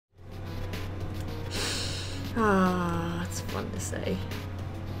Ah, it's fun to say.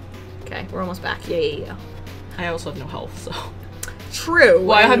 Okay, we're almost back. Yeah. I also have no health, so. True.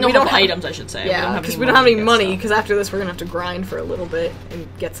 Well, I have no health items, I should say. Yeah, because we don't have any money, because after this we're gonna have to grind for a little bit and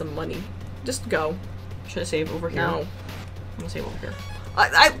get some money. Just go. Should I save over here? No. I'm gonna save over here.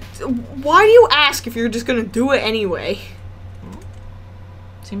 Why do you ask if you're just gonna do it anyway?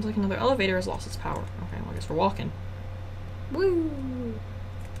 Seems like another elevator has lost its power. Okay, well, I guess we're walking. Woo.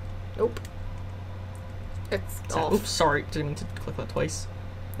 Nope. It's off. Oops, sorry. Didn't mean to click that twice.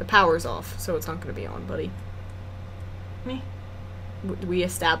 The power's off, so it's not gonna be on, buddy. Me? We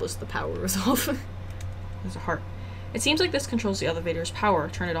established the power was off. There's a heart. It seems like this controls the elevator's power.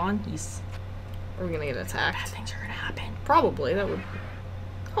 Turn it on. Yes. Are we gonna get attacked? Bad things are gonna happen. Probably. That would...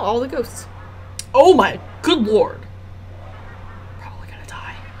 Oh, all the ghosts. Oh my good lord. Probably gonna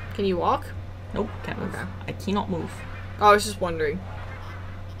die. Can you walk? Nope, can't move. Okay. I cannot move. Oh, I was just wondering.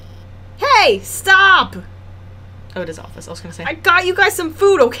 Hey, stop! Oh, it is office. I was gonna say. I got you guys some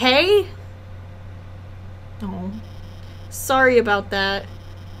food, okay? No. Sorry about that.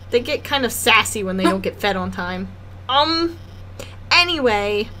 They get kind of sassy when they don't get fed on time.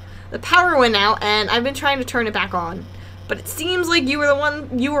 Anyway, the power went out and I've been trying to turn it back on. But it seems like you were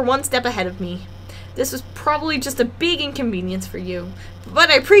one step ahead of me. This was probably just a big inconvenience for you. But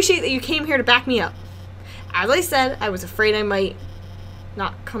I appreciate that you came here to back me up. As I said, I was afraid I might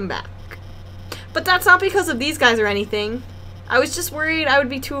not come back. But that's not because of these guys or anything. I was just worried I would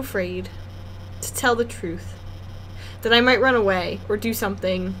be too afraid to tell the truth. That I might run away or do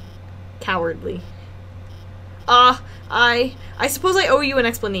something cowardly. I suppose I owe you an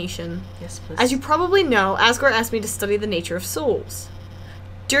explanation. Yes, please. As you probably know, Asgore asked me to study the nature of souls.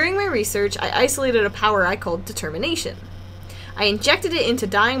 During my research, I isolated a power I called determination. I injected it into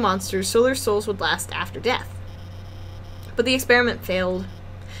dying monsters so their souls would last after death. But the experiment failed.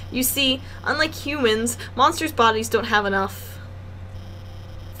 You see, unlike humans, monsters' bodies don't have enough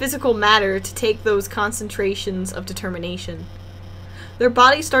physical matter to take those concentrations of determination. Their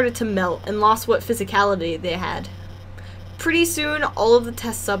bodies started to melt and lost what physicality they had. Pretty soon, all of the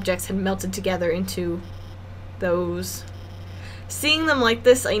test subjects had melted together into those. Seeing them like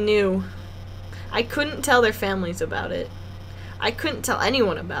this, I knew. I couldn't tell their families about it. I couldn't tell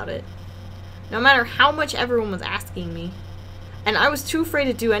anyone about it. No matter how much everyone was asking me. And I was too afraid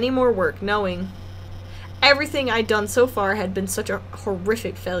to do any more work, knowing everything I'd done so far had been such a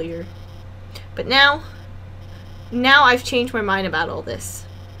horrific failure. But now I've changed my mind about all this.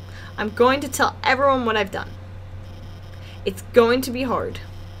 I'm going to tell everyone what I've done. It's going to be hard.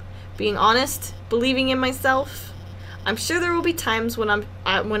 Being honest, believing in myself. I'm sure there will be times when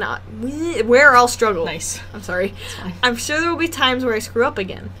where I'll struggle. Nice. I'm sorry. It's fine. I'm sure there will be times where I screw up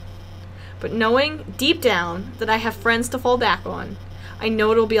again. But knowing deep down that I have friends to fall back on, I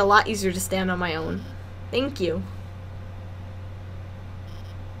know it'll be a lot easier to stand on my own. Thank you.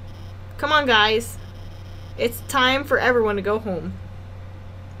 Come on, guys. It's time for everyone to go home.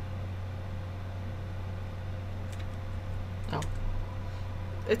 Oh.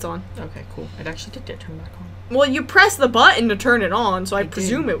 It's on. Okay, cool. It actually did get turned back on. Well, you press the button to turn it on, so I did.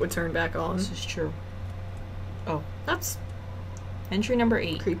 presume it would turn back on. This is true. Oh. That's Entry number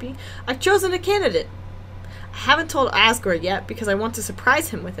 8. creepy. I've chosen a candidate. I haven't told Asgore yet because I want to surprise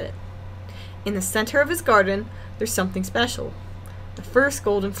him with it. In the center of his garden, there's something special. The first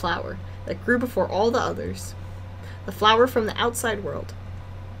golden flower that grew before all the others. The flower from the outside world.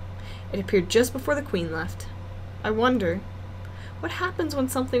 It appeared just before the queen left. I wonder, what happens when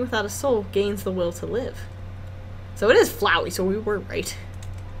something without a soul gains the will to live? So it is flowy, so we were right.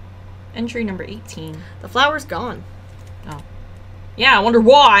 Entry number 18. The flower's gone. Oh. Yeah, I wonder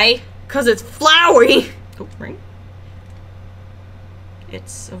why. 'Cause it's flowy! Oh, right.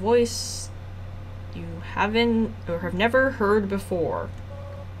 It's a voice you haven't or have never heard before.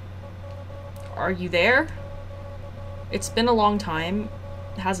 Are you there? It's been a long time,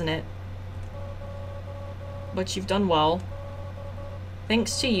 hasn't it? But you've done well.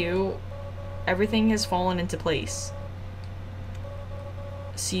 Thanks to you, everything has fallen into place.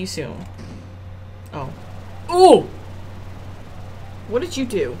 See you soon. Oh. Ooh! What did you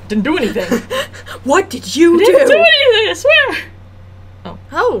do? Didn't do anything. What did you do? Didn't do anything, I swear! Oh.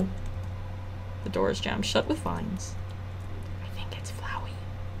 Oh. The door is jammed shut with vines. I think it's Flowey.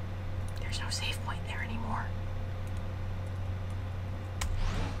 There's no save point there anymore.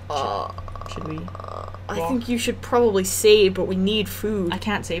 Should we I think you should probably save, but we need food. I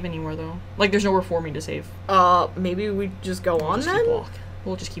can't save anymore though. Like there's nowhere for me to save. Maybe we just go on Just then? keep walk.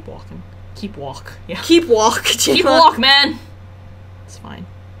 We'll just keep walking. Keep walk. Yeah. Keep walk, Keep Gemma. walk, man! It's fine.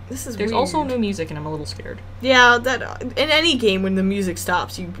 This is There's weird. also no music, and I'm a little scared. Yeah, that in any game when the music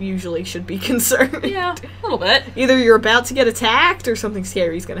stops, you usually should be concerned. Yeah, a little bit. Either you're about to get attacked or something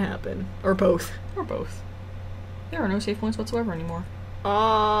scary is gonna happen, or both. Or both. There are no save points whatsoever anymore.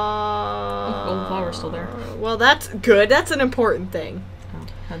 Oh, golden flower's still there. Well, that's good. That's an important thing.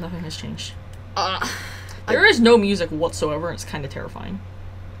 Oh, nothing has changed. Uh, There is no music whatsoever, and it's kind of terrifying.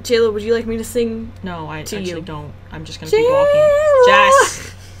 Jayla, would you like me to sing? No, I to actually you? don't. I'm just gonna keep walking. Jayla!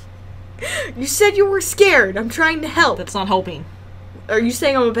 Jess! You said you were scared. I'm trying to help. That's not helping. Are you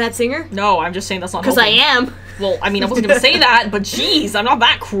saying I'm a bad singer? No, I'm just saying that's not Because helping. I am. Well, I mean, I wasn't gonna say that, but jeez, I'm not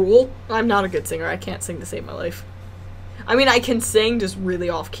that cruel. I'm not a good singer. I can't sing to save my life. I mean, I can sing just really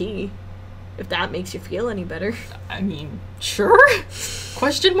off key. If that makes you feel any better. I mean, sure?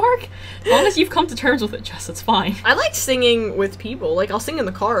 Question mark? As long as you've come to terms with it, Jess, it's fine. I like singing with people. Like, I'll sing in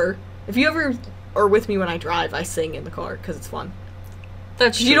the car. If you ever are with me when I drive, I sing in the car because it's fun.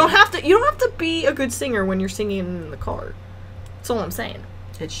 That's true. You don't have to be a good singer when you're singing in the car. That's all I'm saying.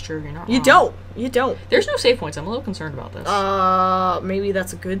 It's true, you're not You wrong. don't. You don't. There's no save points. I'm a little concerned about this. Maybe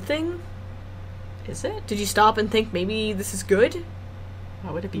that's a good thing? Is it? Did you stop and think maybe this is good?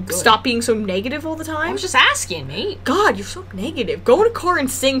 Why would it be good? Stop being so negative all the time? I was just asking, mate. God, you're so negative. Go in a car and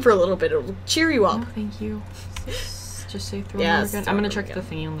sing for a little bit. It'll cheer you up. No, thank you. Just say throw Yeah, them it's again. throw I'm gonna them check again.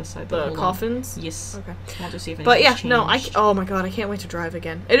 the thingy on this side. The Hold on. coffins? Yes. Okay. I want to see if But yeah, anything's no, changed. oh my god, I can't wait to drive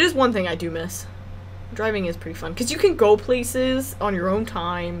again. It is one thing I do miss. Driving is pretty fun. Because you can go places on your own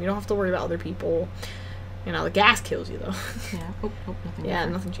time. You don't have to worry about other people. You know, the gas kills you, though. Yeah. Oh, nothing. Yeah,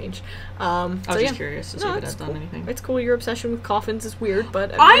 different. nothing changed. I was so just yeah. curious to see No, if it it's had done cool. anything. It's cool. Your obsession with coffins is weird,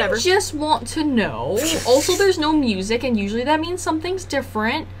 but I whatever. just want to know. Also, there's no music, and usually that means something's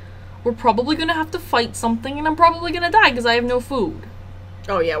different. We're probably gonna have to fight something, and I'm probably gonna die because I have no food.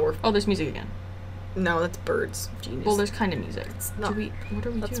 Oh, yeah, we're... Oh, there's music again. No, that's birds. Genius. Well, there's kind of music. It's not- What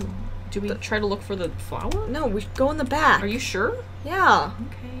do we that's- do? Do we try to look for the flower? No, we should go in the back. Are you sure? Yeah.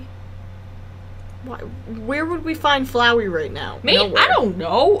 Okay. Why, where would we find Flowey right now? Mate, Nowhere. I don't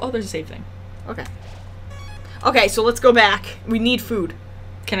know. Oh, there's a save thing. Okay. Okay, so let's go back. We need food.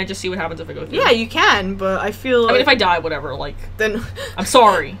 Can I just see what happens if I go through? Yeah, you can, but I feel like... I mean, if I die, whatever, like, then I'm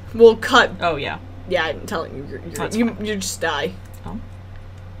sorry. we'll cut... Oh, yeah. Yeah, I'm telling you, That's you fine. just die. Oh.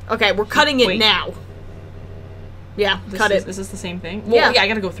 Okay, we're cutting it Wait. now. Yeah, cut it. Is this the same thing? Well, yeah, I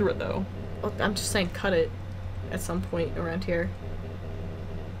gotta go through it, though. Well, I'm just saying cut it at some point around here.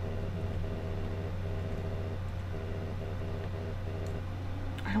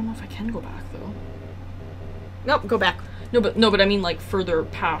 I don't know if I can go back, though. Nope, go back. No, but I mean, like, further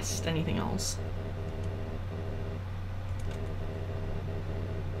past anything else.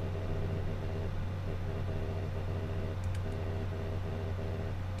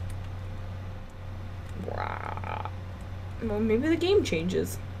 Wow. Well, maybe the game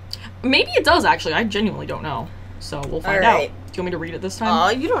changes. Maybe it does, actually. I genuinely don't know. So, we'll find out. Alright. Do you want me to read it this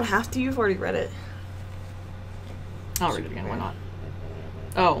time? You don't have to. You've already read it. I'll read it again, why not?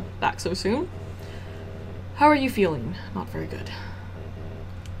 Oh, back so soon? How are you feeling? Not very good.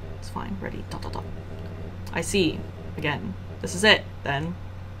 It's fine. Ready. ... I see. Again. This is it. Then.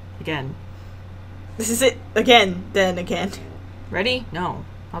 Again. This is it. Again. Then again. Ready? No.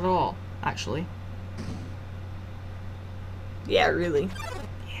 Not at all, actually. Yeah, really.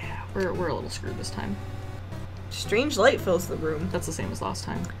 Yeah, we're a little screwed this time. Strange light fills the room. That's the same as last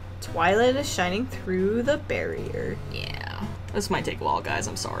time. Twilight is shining through the barrier. Yeah. This might take a while, guys.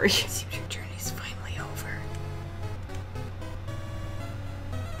 I'm sorry. It seems your journey's finally over.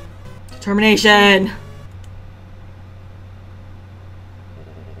 Determination!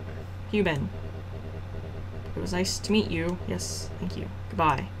 Human. It was nice to meet you. Yes, thank you.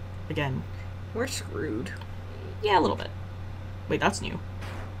 Goodbye. Again. We're screwed. Yeah, a little bit. Wait, that's new.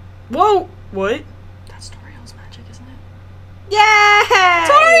 Whoa! What? That's Toriel's magic, isn't it? Yay!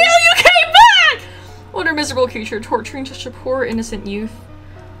 Toriel, you came back! What a miserable creature, torturing such a poor, innocent youth.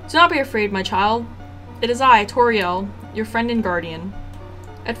 Do not be afraid, my child. It is I, Toriel, your friend and guardian.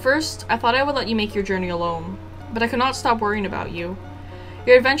 At first, I thought I would let you make your journey alone, but I could not stop worrying about you.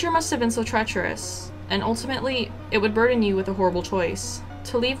 Your adventure must have been so treacherous, and ultimately, it would burden you with a horrible choice.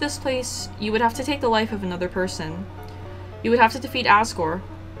 To leave this place, you would have to take the life of another person. You would have to defeat Asgore.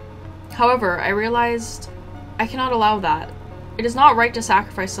 However, I realized I cannot allow that. It is not right to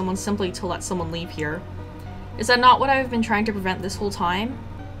sacrifice someone simply to let someone leave here. Is that not what I have been trying to prevent this whole time?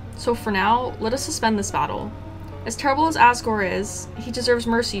 So for now, let us suspend this battle. As terrible as Asgore is, he deserves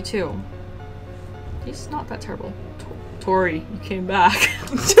mercy too. He's not that terrible. Tori, you came back.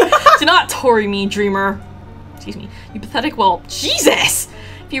 Do not Tori me, dreamer. Excuse me. You pathetic whelp. Jesus!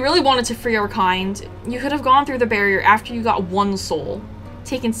 If you really wanted to free our kind, you could have gone through the barrier after you got one soul.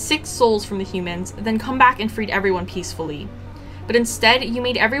 taken 6 souls from the humans, then come back and freed everyone peacefully. But instead, you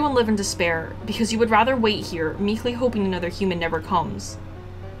made everyone live in despair, because you would rather wait here, meekly hoping another human never comes. ...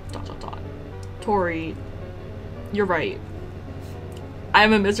 Tori, you're right. I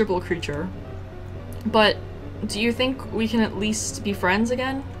am a miserable creature. But do you think we can at least be friends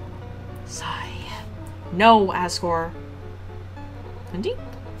again? Sigh. No, Asgore. Wendy?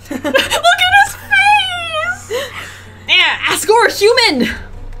 Look at his face! Yeah, Asgore, human!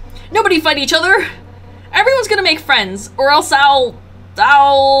 Nobody fight each other. Everyone's gonna make friends, or else I'll...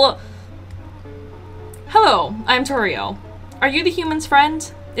 Hello, I'm Toriel. Are you the human's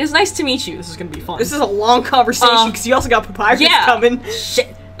friend? It is nice to meet you. This is gonna be fun. This is a long conversation because you also got Papyrus coming.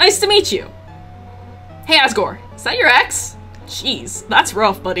 Shit. Nice to meet you. Hey, Asgore. Is that your ex? Jeez, that's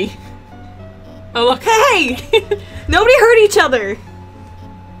rough, buddy. Oh, look. Hey! Nobody hurt each other.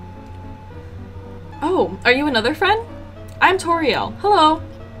 Oh, are you another friend? I'm Toriel. Hello.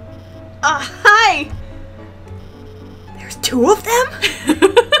 Hi! There's 2 of them?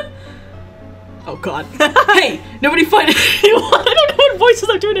 Oh god. Hey, nobody fight anyone! I don't know what voices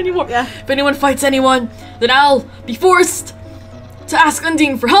I'm doing anymore. Yeah. If anyone fights anyone, then I'll be forced to ask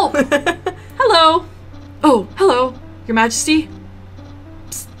Undine for help. Hello. Oh, hello, Your Majesty.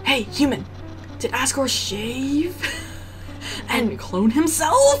 Psst. Hey, human. Did Asgore shave? And clone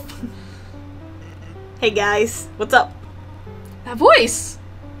himself? Hey guys, what's up? That voice!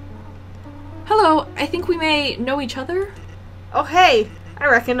 Hello, I think we may know each other? Oh hey, I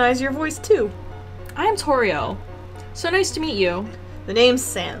recognize your voice too. I am Toriel. So nice to meet you. The name's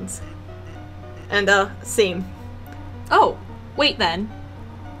Sans. And same. Oh, wait then.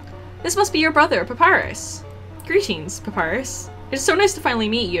 This must be your brother, Papyrus. Greetings, Papyrus. It is so nice to finally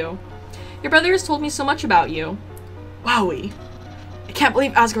meet you. Your brother has told me so much about you. Wowie. I can't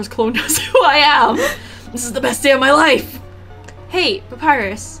believe Asgore's clone knows who I am. This is the best day of my life. Hey,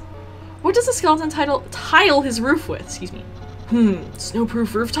 Papyrus. What does a skeleton tile his roof with? Excuse me.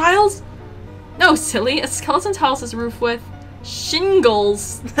 Snowproof roof tiles? No, silly. A skeleton tiles his roof with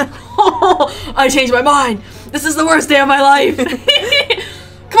shingles. I changed my mind. This is the worst day of my life.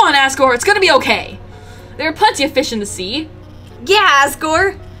 Come on, Asgore. It's gonna be okay. There are plenty of fish in the sea. Yeah,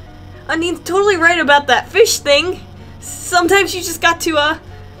 Asgore. Undine's totally right about that fish thing. Sometimes you just got to,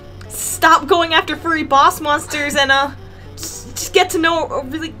 stop going after furry boss monsters and, just get to know a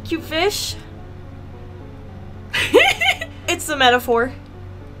really cute fish. It's a metaphor.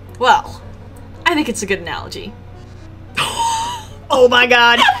 Well, I think it's a good analogy. Oh my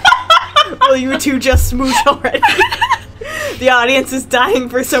god. Will you two just smooch already? The audience is dying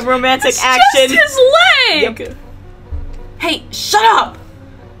for some romantic action. Just his leg! Yep. Hey, shut up!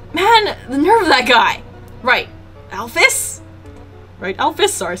 Man, the nerve of that guy. Right, Alphys? Right, Alphys?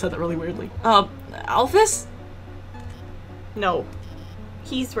 Sorry, I said that really weirdly. Alphys? No.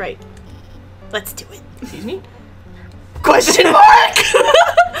 He's right. Let's do it. Excuse me? Question mark?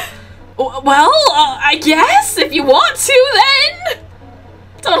 Well, I guess, if you want to, then.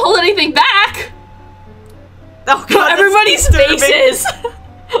 Don't hold anything back. Oh god, everybody's faces.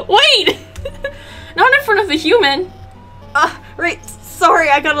 Wait! Not in front of the human. Right. Sorry,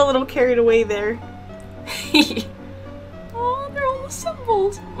 I got a little carried away there. Oh, they're all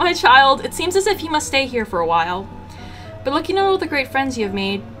assembled. My child, it seems as if you must stay here for a while. But looking at all the great friends you have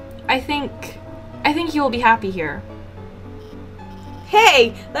made, I think you will be happy here.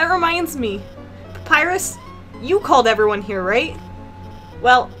 Hey, that reminds me. Papyrus, you called everyone here, right?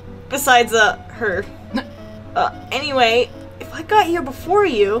 Well, besides, her. Anyway, if I got here before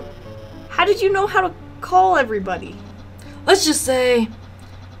you, how did you know how to call everybody? Let's just say,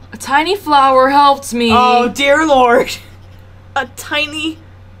 a tiny flower helped me. Oh, dear lord. A tiny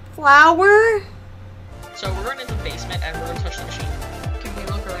flower? So we're going into the basement and we're going to touch the machine. Can we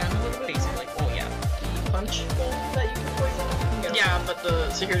look around a little bit? Basically, oh yeah. The punch bowl that you can poison? Yeah, but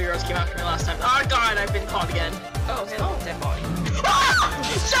the security guards came after me last time. Oh god, I've been caught again. Oh, hello, dead body.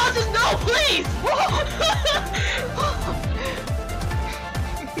 Shot no, please!